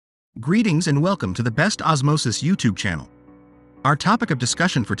Greetings and welcome to the Best Osmosis YouTube channel. Our topic of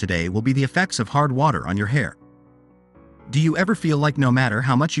discussion for today will be the effects of hard water on your hair. Do you ever feel like no matter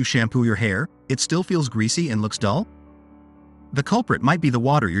how much you shampoo your hair, it still feels greasy and looks dull? The culprit might be the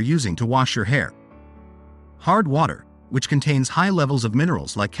water you're using to wash your hair. Hard water, which contains high levels of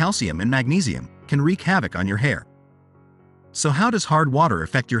minerals like calcium and magnesium, can wreak havoc on your hair. So how does hard water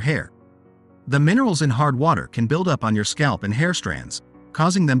affect your hair? The minerals in hard water can build up on your scalp and hair strands,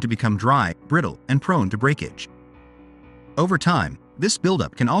 causing them to become dry, brittle, and prone to breakage. Over time, this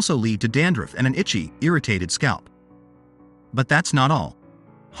buildup can also lead to dandruff and an itchy, irritated scalp. But that's not all.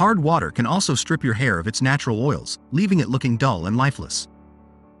 Hard water can also strip your hair of its natural oils, leaving it looking dull and lifeless.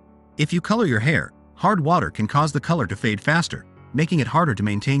 If you color your hair, hard water can cause the color to fade faster, making it harder to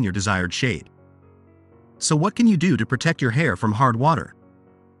maintain your desired shade. So what can you do to protect your hair from hard water?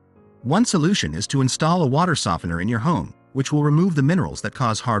 One solution is to install a water softener in your home, which will remove the minerals that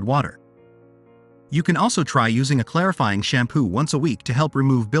cause hard water. You can also try using a clarifying shampoo once a week to help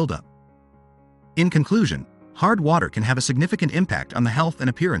remove buildup. In conclusion, hard water can have a significant impact on the health and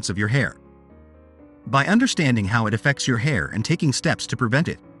appearance of your hair. By understanding how it affects your hair and taking steps to prevent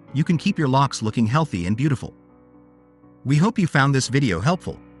it, you can keep your locks looking healthy and beautiful. We hope you found this video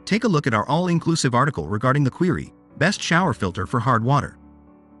helpful. Take a look at our all-inclusive article regarding the query, Best Shower Filter for Hard Water.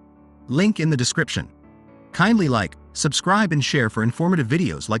 Link in the description. Kindly like, subscribe and share for informative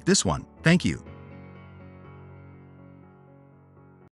videos like this one. Thank you.